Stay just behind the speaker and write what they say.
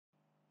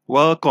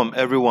Welcome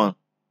everyone.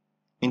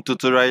 In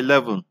tutorial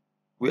 11,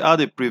 we had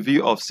a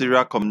preview of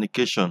serial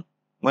communication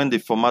when the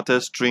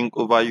formatted string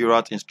over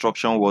UART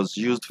instruction was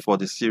used for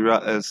the serial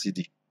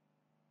LCD.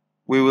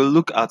 We will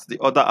look at the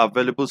other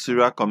available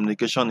serial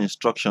communication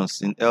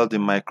instructions in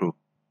LDmicro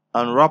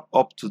and wrap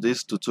up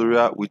today's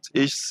tutorial with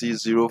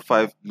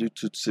HC-05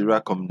 Bluetooth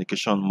serial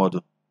communication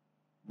module.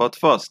 But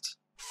first,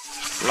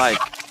 like,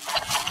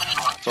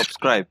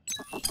 subscribe,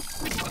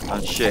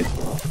 and share.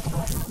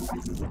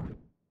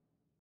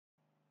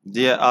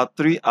 There are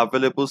three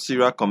available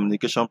serial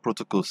communication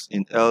protocols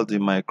in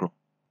LDmicro.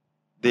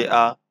 They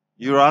are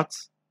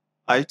UART,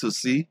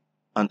 I2C,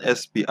 and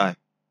SPI.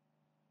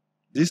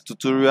 This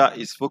tutorial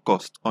is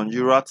focused on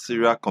UART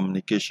serial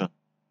communication.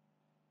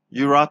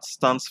 UART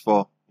stands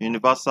for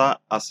Universal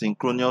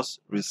Asynchronous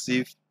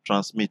Receive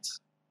Transmit.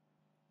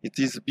 It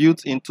is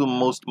built into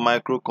most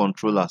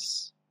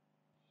microcontrollers.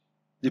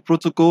 The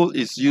protocol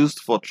is used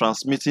for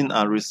transmitting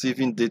and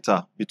receiving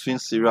data between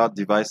serial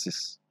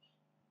devices.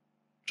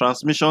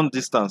 Transmission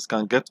distance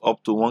can get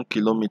up to 1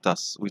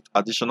 km with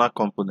additional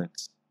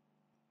components.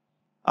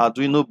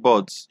 Arduino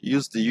boards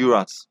use the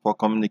UART for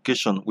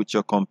communication with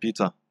your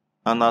computer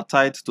and are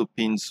tied to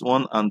pins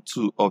 1 and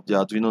 2 of the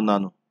Arduino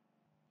Nano.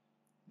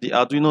 The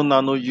Arduino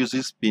Nano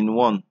uses pin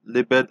 1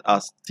 labeled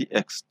as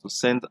TX to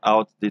send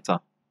out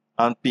data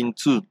and pin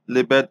 2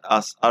 labeled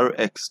as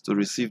RX to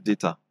receive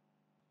data.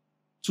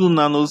 Two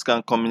nanos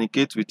can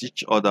communicate with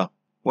each other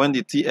when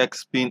the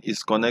TX pin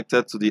is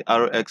connected to the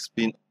RX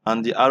pin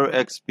and the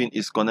RX pin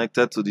is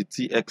connected to the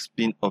TX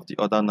pin of the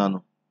other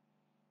nano.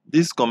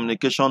 This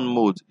communication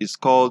mode is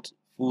called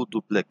full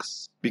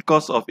duplex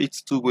because of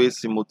its two-way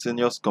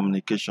simultaneous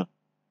communication.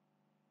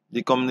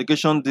 The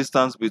communication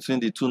distance between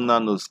the two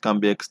nanos can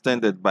be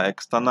extended by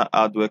external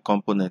hardware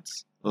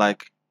components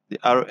like the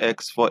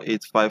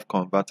RX485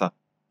 converter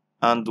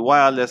and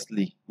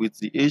wirelessly with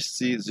the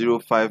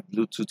HC-05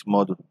 Bluetooth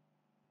module.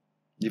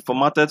 The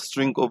formatted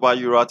string over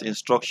UART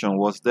instruction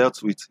was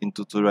dealt with in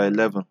tutorial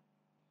 11.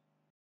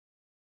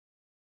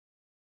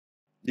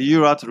 The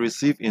UART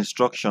receive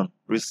instruction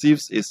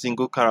receives a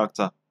single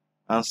character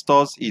and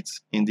stores it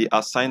in the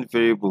assigned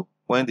variable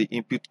when the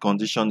input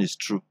condition is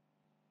true.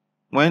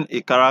 When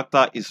a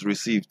character is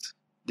received,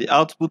 the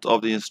output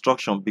of the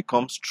instruction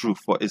becomes true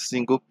for a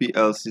single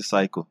PLC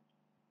cycle.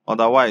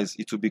 Otherwise,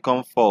 it will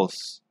become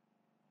false.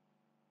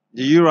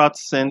 The UART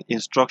send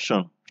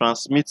instruction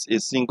transmits a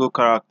single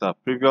character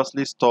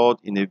previously stored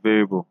in a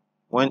variable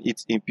when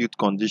its input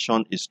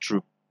condition is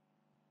true.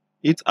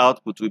 Its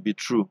output will be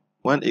true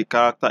when a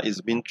character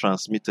is being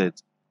transmitted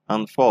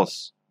and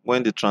false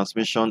when the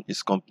transmission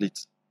is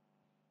complete.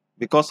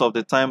 Because of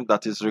the time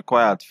that is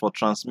required for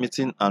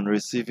transmitting and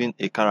receiving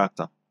a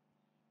character,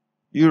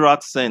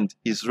 UART send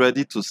is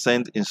ready to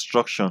send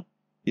instruction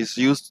is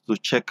used to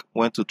check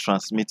when to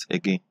transmit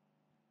again.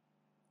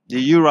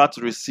 The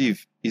UART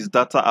receive is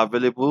data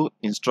available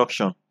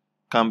instruction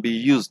can be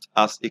used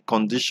as a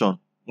condition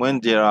when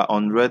there are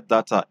unread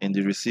data in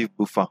the receive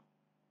buffer.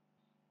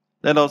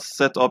 Let us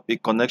set up a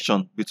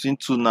connection between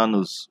two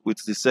nanos with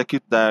the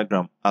circuit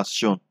diagram as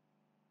shown.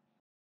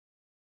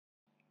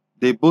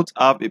 They both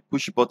have a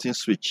push button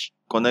switch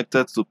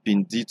connected to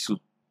pin D2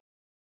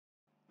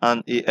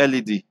 and a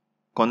LED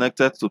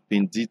connected to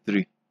pin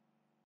D3.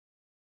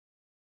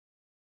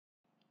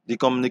 The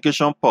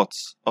communication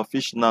ports of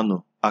each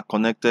nano are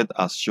connected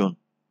as shown.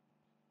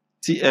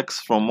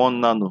 TX from one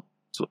nano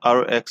to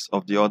RX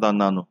of the other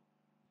nano.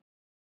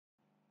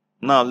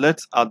 Now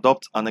let's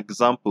adopt an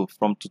example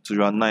from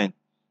tutorial 9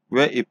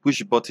 where a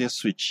push button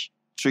switch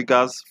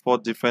triggers 4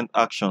 different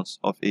actions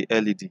of a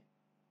LED.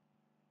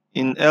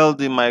 In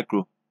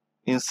LDmicro,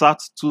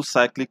 insert 2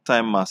 cyclic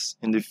timers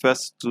in the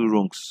first 2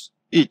 rungs,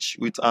 each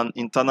with an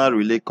internal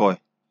relay coil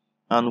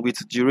and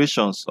with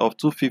durations of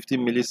 250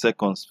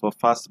 milliseconds for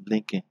fast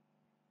blinking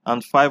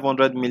and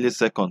 500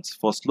 milliseconds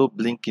for slow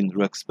blinking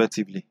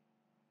respectively.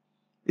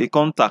 A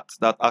contact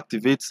that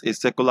activates a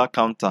circular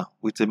counter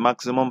with a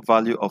maximum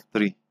value of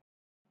 3.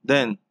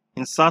 Then,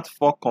 insert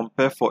 4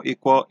 compare for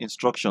equal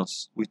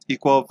instructions with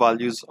equal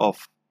values of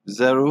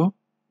 0,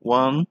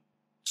 1,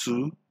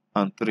 2,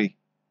 and 3,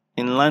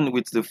 in line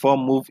with the 4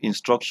 move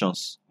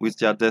instructions with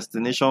their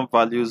destination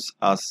values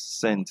as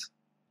send,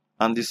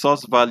 and the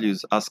source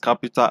values as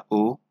capital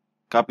O,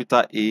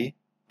 capital A,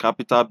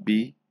 capital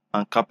B,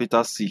 and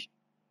capital C.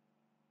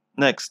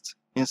 Next,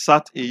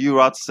 insert a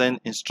UART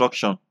send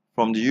instruction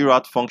from the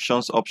UART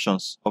functions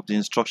options of the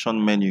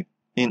instruction menu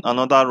in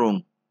another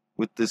room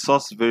with the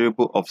source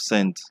variable of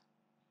send.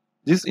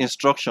 This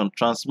instruction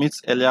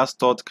transmits earlier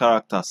stored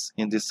characters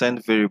in the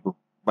send variable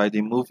by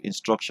the move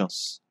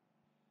instructions.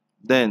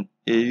 Then,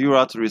 a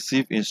UART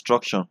receive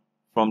instruction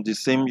from the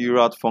same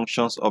UART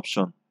functions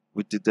option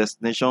with the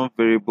destination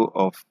variable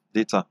of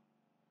data.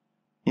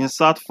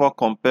 Insert 4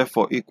 compare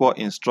for equal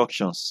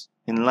instructions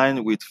in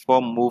line with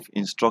 4 move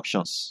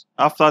instructions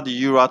after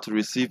the UART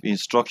receive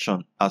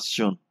instruction as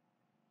shown.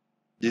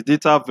 The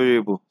data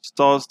variable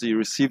stores the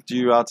received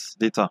UART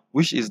data,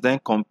 which is then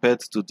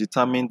compared to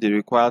determine the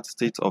required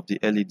state of the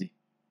LED.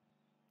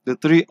 The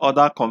three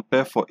other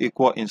compare for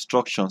equal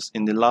instructions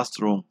in the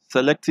last row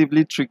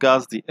selectively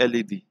triggers the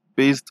LED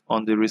based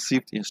on the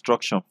received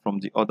instruction from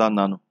the other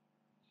nano.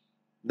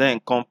 Then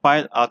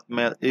compile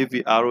atmel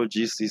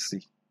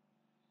avrogcc.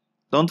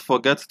 Don't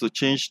forget to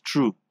change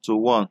true to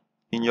 1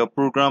 in your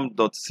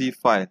program.c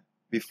file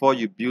before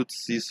you build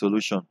C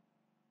solution.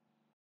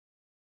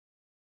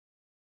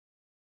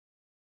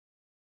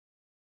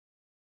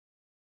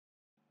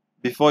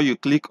 Before you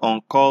click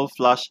on Call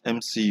Flash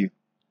MCU,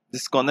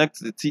 disconnect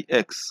the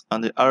TX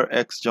and the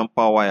RX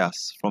jumper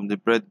wires from the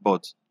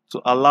breadboard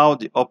to allow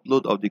the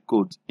upload of the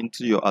code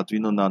into your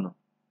Arduino Nano.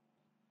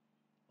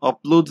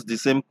 Upload the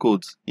same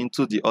code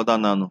into the other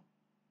Nano.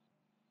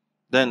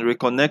 Then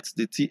reconnect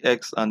the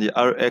TX and the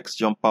RX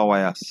jumper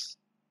wires.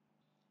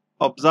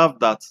 Observe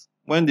that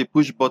when the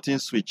push button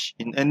switch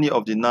in any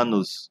of the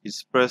nanos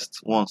is pressed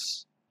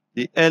once,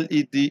 the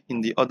LED in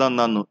the other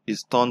nano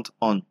is turned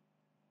on.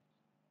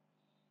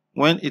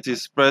 When it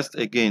is pressed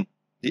again,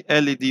 the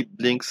LED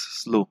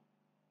blinks slow.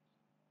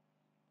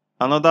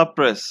 Another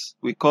press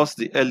will cause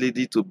the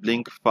LED to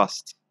blink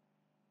fast.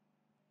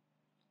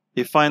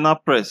 A final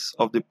press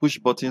of the push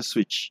button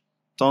switch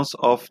turns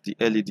off the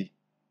LED.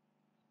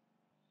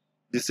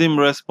 The same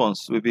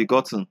response will be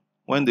gotten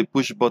when the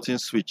push button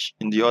switch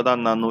in the other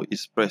nano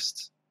is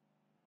pressed.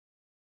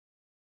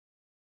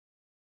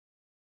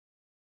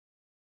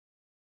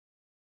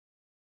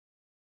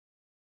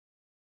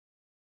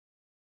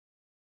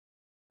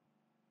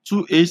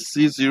 Two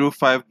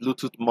HC-05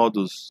 Bluetooth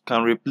modules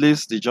can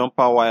replace the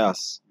jumper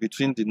wires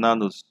between the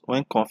nanos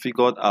when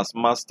configured as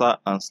master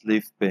and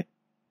slave pair.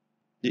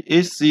 The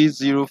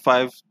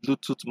HC-05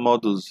 Bluetooth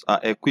modules are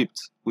equipped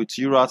with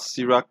UART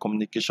serial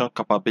communication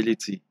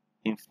capability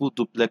in full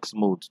duplex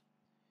mode.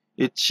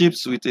 It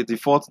ships with a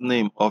default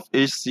name of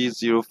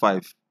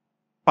HC-05,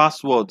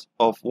 password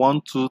of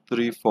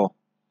 1234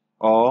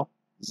 or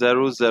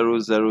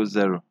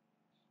 0000,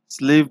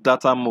 slave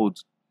data mode,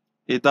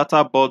 a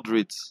data baud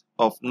rate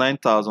of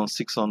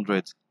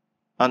 9600,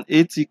 and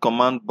AT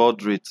command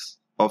baud rate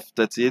of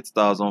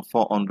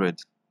 38400.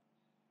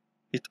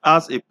 It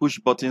has a push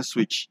button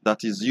switch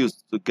that is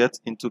used to get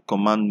into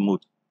command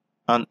mode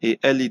and a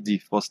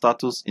LED for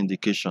status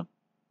indication.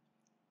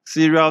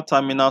 Serial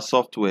terminal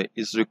software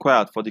is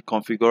required for the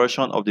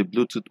configuration of the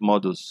Bluetooth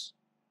modules.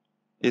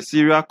 A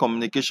serial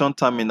communication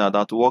terminal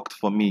that worked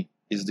for me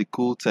is the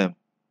CoolTerm.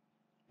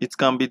 It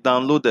can be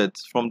downloaded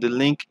from the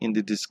link in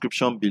the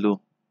description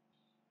below.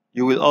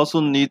 You will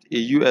also need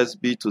a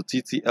USB to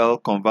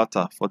TTL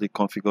converter for the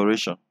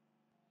configuration.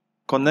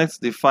 Connect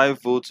the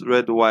 5V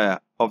red wire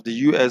of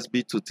the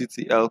USB to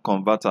TTL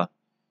converter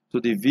to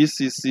the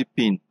VCC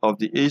pin of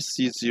the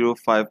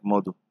HC-05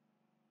 module.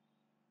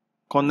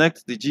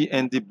 Connect the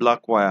GND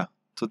black wire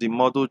to the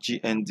module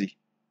GND.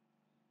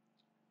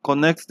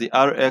 Connect the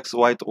RX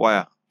white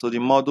wire to the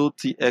module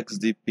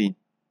TXD pin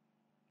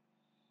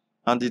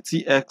and the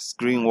TX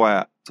green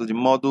wire to the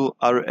module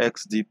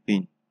RXD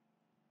pin.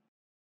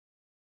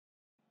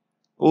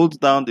 Hold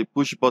down the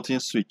push button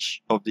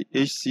switch of the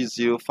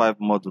HC-05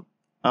 module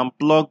and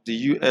plug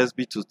the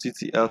USB to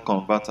TTL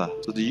converter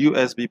to the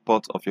USB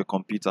port of your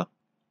computer.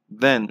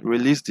 Then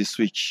release the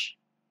switch.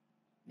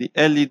 The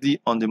LED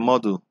on the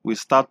module will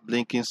start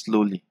blinking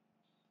slowly.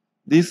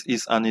 This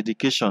is an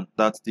indication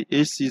that the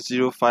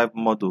HC-05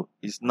 module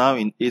is now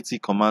in AT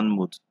command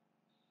mode.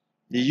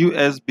 The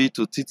USB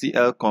to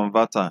TTL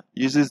converter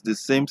uses the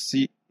same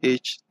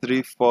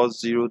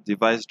CH340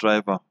 device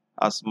driver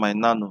as my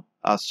Nano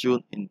as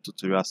shown in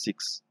tutorial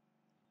 6.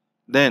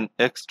 Then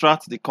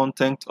extract the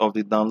content of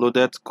the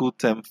downloaded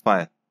CoolTerm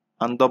file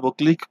and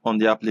double-click on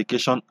the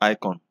application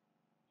icon.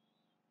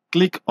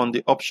 Click on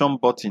the option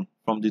button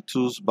from the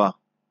tools bar.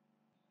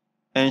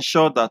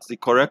 Ensure that the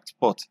correct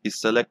port is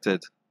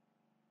selected.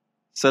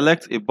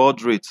 Select a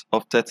baud rate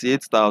of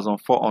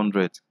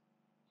 38400.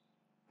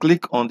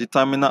 Click on the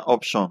terminal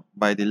option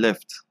by the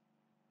left.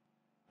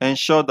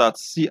 Ensure that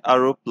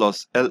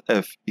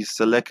C+LF is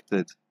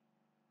selected.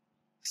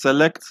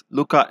 Select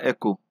Local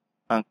Echo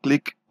and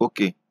click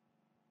OK.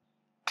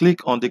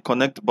 Click on the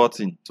Connect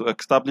button to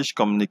establish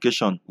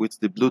communication with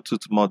the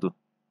Bluetooth module.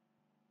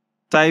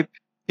 Type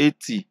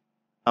AT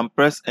and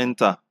press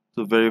Enter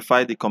to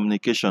verify the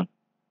communication.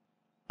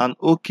 An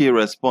OK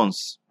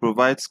response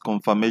provides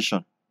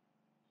confirmation.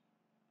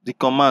 The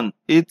command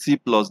AT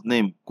plus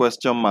name ?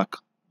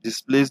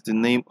 displays the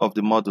name of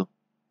the module.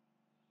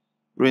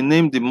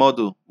 Rename the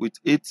module with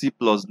AT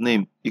plus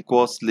name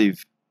equals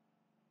slave.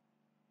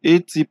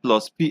 AT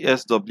plus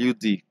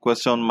PSWD ?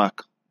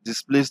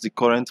 displays the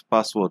current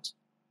password.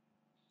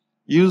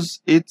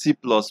 Use AT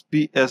plus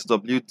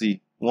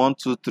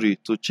PSWD123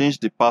 to change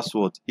the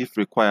password if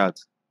required.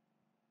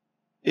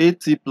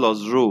 AT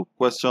plus row ?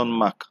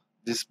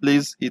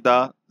 displays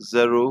either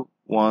 0,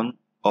 1,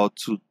 or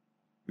 2,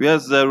 where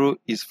 0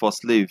 is for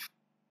slave,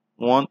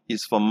 1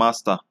 is for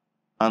master,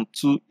 and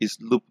 2 is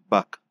loop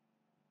back.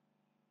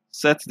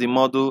 Set the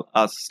module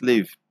as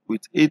slave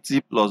with AT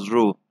plus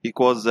row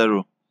equals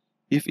 0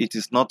 if it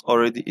is not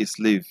already a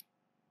slave.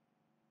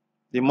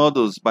 The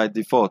modules by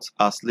default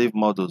are slave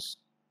modules.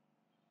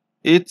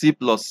 AT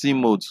plus C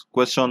mode ?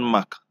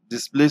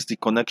 Displays the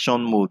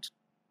connection mode,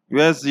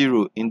 where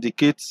 0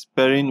 indicates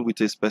pairing with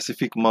a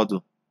specific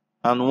module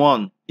and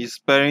 1 is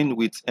pairing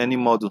with any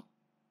module.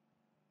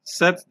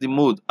 Set the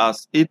mode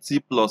as AT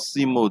plus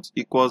C mode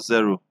equals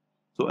 0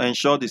 to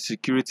ensure the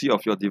security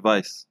of your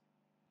device.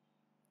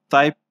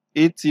 Type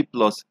AT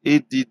plus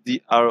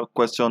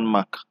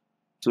ADDR ?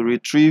 To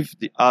retrieve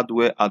the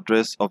hardware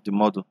address of the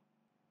module.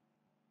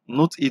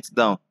 Note it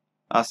down,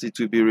 as it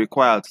will be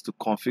required to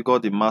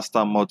configure the master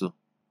module.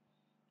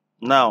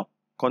 Now,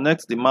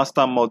 connect the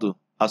master module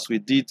as we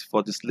did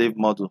for the slave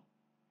module.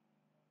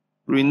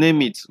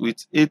 Rename it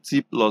with AT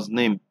plus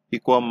name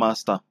equal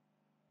master.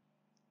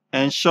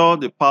 Ensure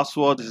the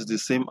password is the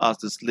same as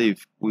the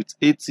slave with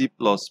AT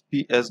plus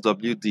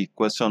PSWD ?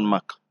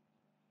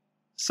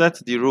 Set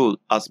the role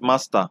as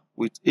master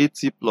with AT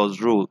plus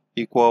role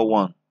equal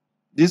 1.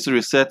 This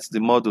resets the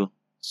module,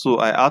 so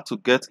I had to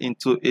get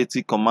into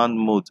AT command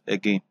mode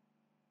again.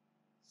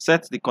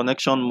 Set the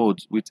connection mode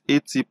with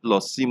AT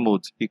plus C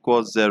mode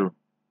equals 0.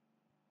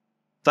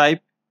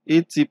 Type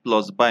AT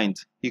plus bind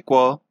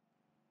equal.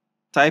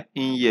 Type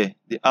in here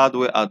the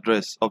hardware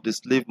address of the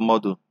slave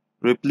module,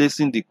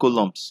 replacing the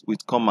columns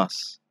with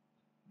commas.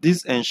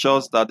 This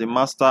ensures that the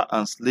master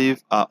and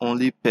slave are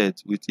only paired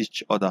with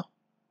each other.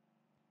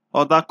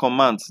 Other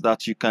commands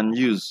that you can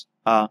use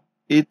are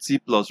AT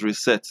plus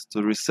reset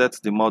to reset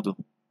the module,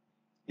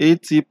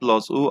 AT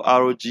plus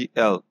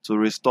ORGL to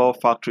restore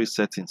factory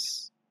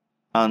settings,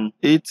 and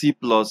AT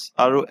plus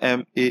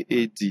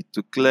ROMAAD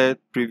to clear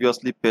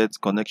previously paired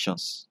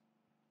connections.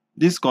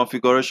 This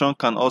configuration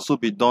can also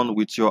be done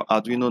with your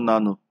Arduino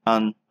Nano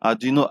and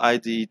Arduino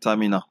IDE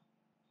terminal.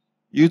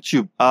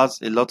 YouTube has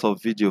a lot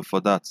of video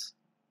for that.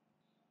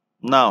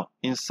 Now,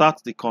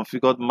 insert the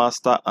configured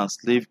master and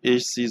slave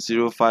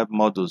HC-05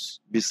 modules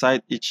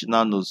beside each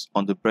nanos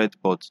on the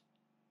breadboard.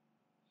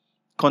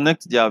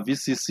 Connect their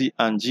VCC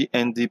and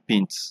GND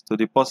pins to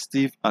the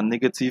positive and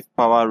negative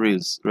power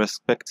rails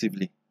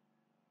respectively.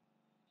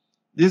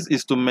 This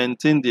is to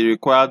maintain the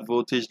required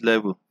voltage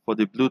level for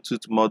the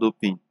Bluetooth module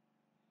pin.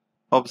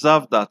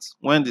 Observe that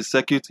when the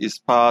circuit is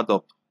powered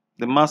up,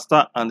 the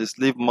master and the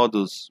slave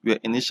modules were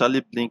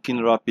initially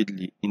blinking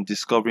rapidly in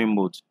discovery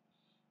mode.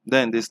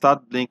 Then they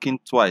start blinking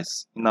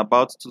twice in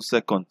about 2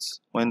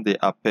 seconds when they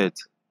are paired.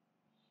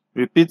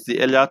 Repeat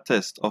the earlier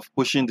test of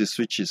pushing the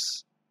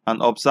switches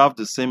and observe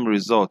the same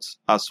result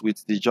as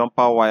with the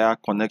jumper wire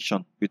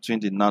connection between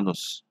the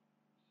nanos.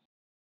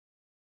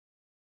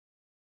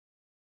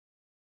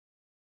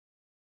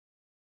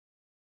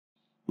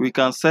 We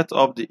can set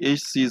up the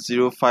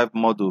HC-05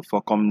 module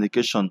for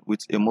communication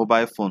with a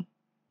mobile phone.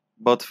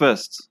 But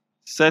first,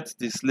 set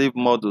the slave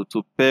module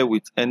to pair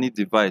with any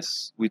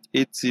device with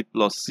AT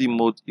plus C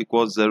mode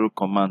equals 0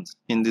 command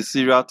in the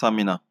serial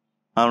terminal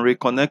and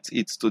reconnect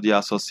it to the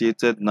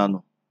associated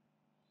nano.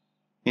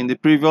 In the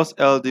previous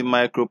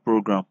LDmicro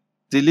program,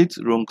 delete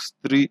rungs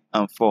 3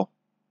 and 4.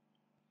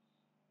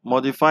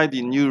 Modify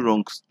the new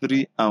rungs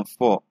 3 and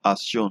 4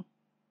 as shown.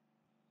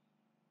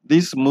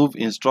 These move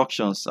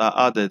instructions are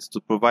added to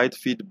provide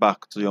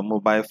feedback to your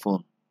mobile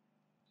phone.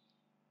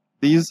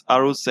 These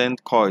arrow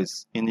send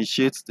coils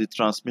initiate the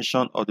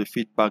transmission of the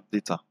feedback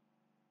data.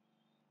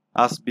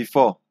 As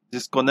before,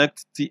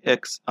 disconnect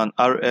TX and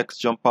RX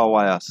jumper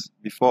wires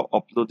before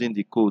uploading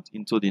the code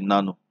into the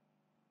Nano.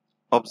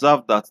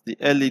 Observe that the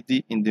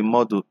LED in the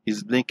module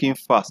is blinking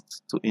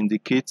fast to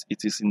indicate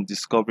it is in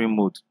discovery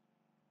mode.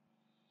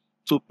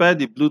 To pair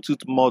the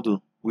Bluetooth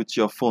module with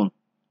your phone,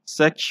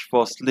 search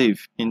for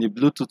slave in the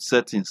Bluetooth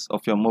settings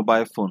of your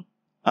mobile phone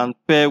and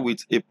pair with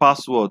a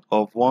password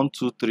of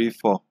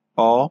 1234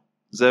 or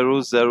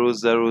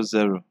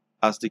 0000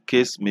 as the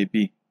case may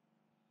be.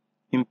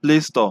 In Play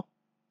Store,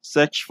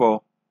 search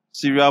for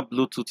Serial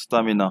Bluetooth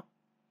Terminal.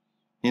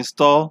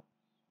 Install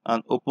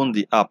and open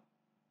the app.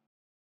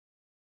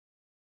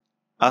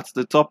 At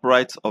the top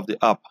right of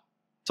the app,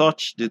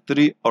 touch the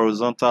 3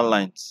 horizontal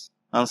lines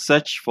and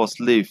search for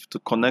slave to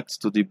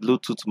connect to the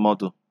Bluetooth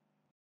module.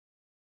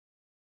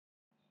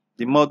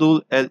 The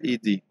module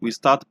LED will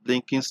start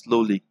blinking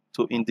slowly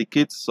to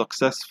indicate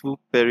successful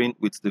pairing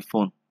with the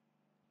phone.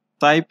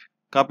 Type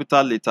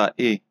capital letter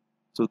A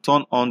to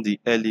turn on the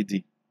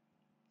LED.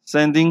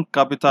 Sending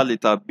capital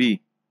letter B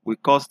will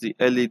cause the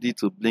LED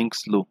to blink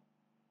slow.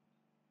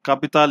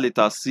 Capital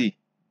letter C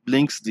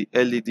blinks the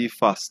LED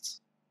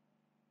fast.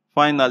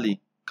 Finally,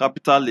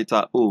 capital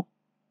letter O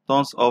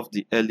turns off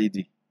the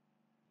LED.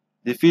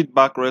 The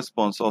feedback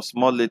response of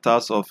small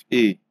letters of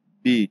A,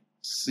 B,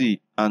 C,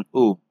 and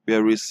O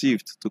were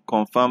received to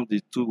confirm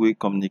the two-way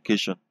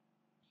communication.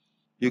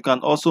 You can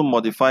also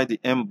modify the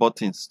M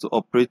buttons to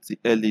operate the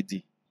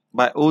LED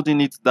by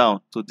holding it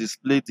down to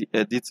display the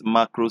edit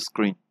macro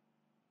screen.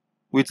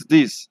 With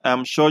this, I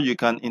am sure you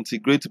can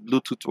integrate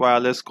Bluetooth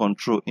wireless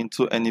control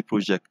into any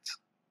project.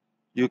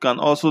 You can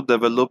also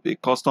develop a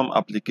custom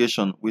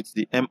application with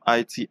the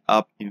MIT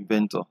App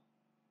Inventor.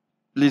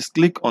 Please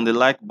click on the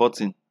like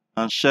button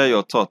and share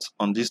your thoughts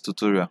on this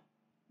tutorial.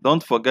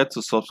 Don't forget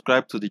to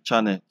subscribe to the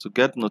channel to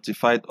get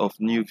notified of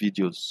new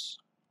videos.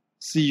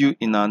 See you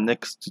in our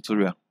next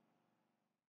tutorial.